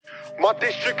My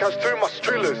district has too much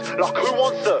drillers. Like who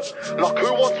wants it? Like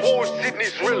who wants war with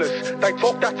Sydney's realest? They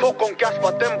talk that talk on gas,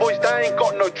 but them boys, they ain't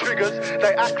got no triggers.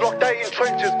 They act like they in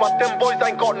trenches, but them boys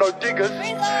ain't got no diggers.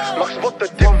 Like spot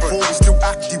the difference. 1-4, we still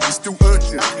active, we still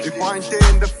urgent. If I ain't there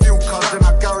in the field, cuz then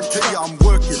I guarantee you I'm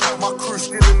working. My crew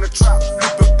still in the trap,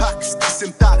 flipping packs, this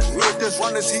and that. If there's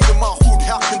runners here in my hood,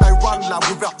 how can they run like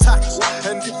without tax?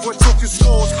 And if we're talking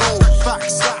scores, gold,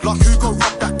 facts. Like who gon'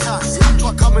 rob that cash?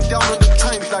 Try coming down on the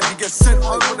train, like you get sent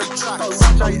over the track.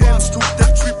 JM's too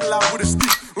dead, triple out with a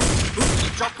stick.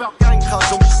 Jump out gang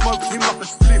cuz and we smoke him like a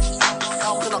spliff.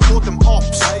 How can I call them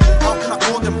ops? How can I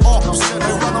call them ops? They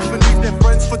run off and leave their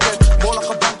friends for dead, more like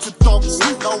a bunch of dogs.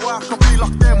 No way I can be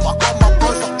like them, I got my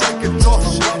bros like Drake and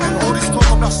Josh. And all this talk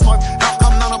about smoke, how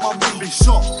come none of my men be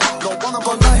shot? No one of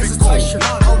my men be caught.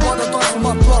 I wanna die for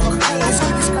my block. This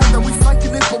kind that we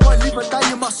faking it, but I leave a day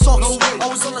in my socks. I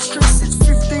was on the streets since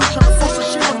 15, trying to force a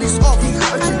shit on these ops.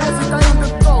 I cheat every day on the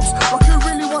dogs, like who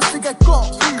really wants to get got?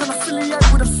 Can affiliate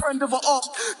with a friend of a op.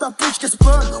 That bitch gets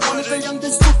burned. One of the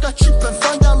youngins took that chip and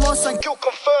found that loss and kill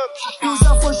confirmed. He was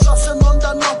out for shots and on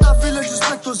that night that village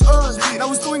respect was earned. Now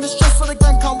he's doing this just for the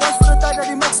gang, can't wait for the day that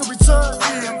he makes a return.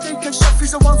 Thinking chef,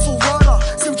 he's a one-full rider.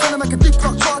 See him trying to make a big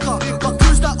buck charter. But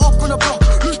who's that up on the block?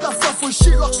 Who's that fluff with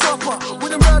shit like Strapper? With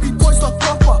them rowdy boys like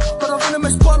Proper, but I run him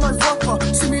as bar like Rapper.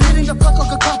 See me leading the pack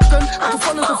like a captain, and the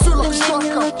front of the field like a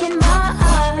striker. Look in my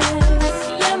eyes,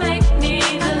 you make me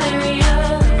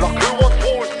delirious. Like who wants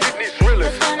war with Sydney's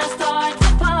realest? When I start to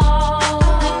fall,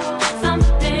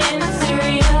 something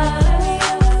serious.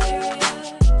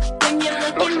 When you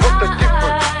look in my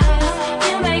eyes,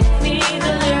 you make me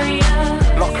delirious.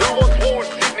 Like who wants war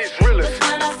with Sydney's realest?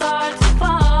 When I start to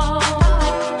fall,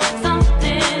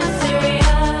 something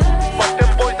serious. But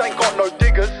them boys ain't got no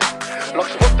diggers.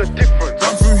 Like spot the difference.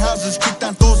 Run through houses, kick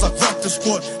down doors like Raptor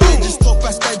Squad. They just talk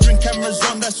backstage, drink cameras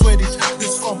on, that's where these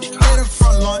this from. They're the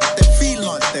front line, they feel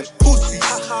like they're pussies.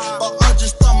 But I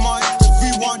just done my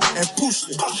rewind and push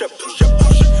it.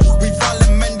 We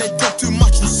violent men, they talk too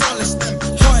much, we silence them.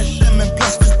 Quiet them and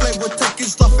plus this blade will take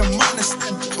his life and minus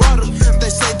them. Proud of them, they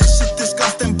say this shit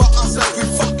disgusting, but us we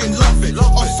fucking love it.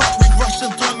 On fuck with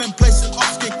Russian time and places,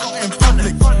 us get caught in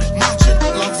public. Marching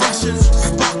like Russians,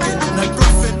 sparking, they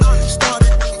bluffing. Started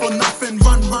for nothing,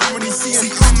 run when he see him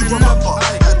coming. Remember,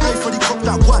 that day for the cop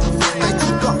that whack. They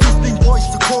took up 15 boys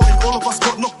recording, all of us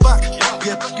got knocked back.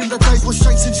 Yeah, back in the days we're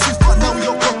shakes and shit, but now we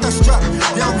all got that strap.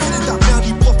 Yeah, I'm hitting that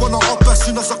mounty pop on the up as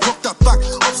soon as I clock that back.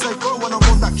 I'll say bro when I'm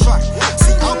on that track.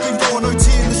 See, I've been going OT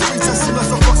in the streets as soon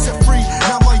as I got set free.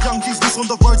 Now my young geese on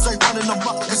the roads, they running them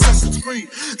up, Assassin's Creed.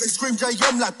 They scream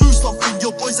JM like do something,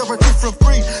 your boys are a different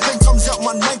breed. Then comes out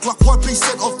my name like 1%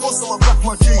 of course I'ma back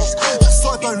my G's. That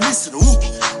side don't listen, ooh.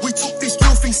 We took this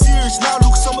real thing serious, now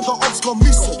look some of the odds gone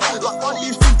missing. Like why do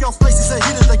you think our faces are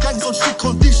hidden, the gang's on shit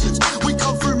control?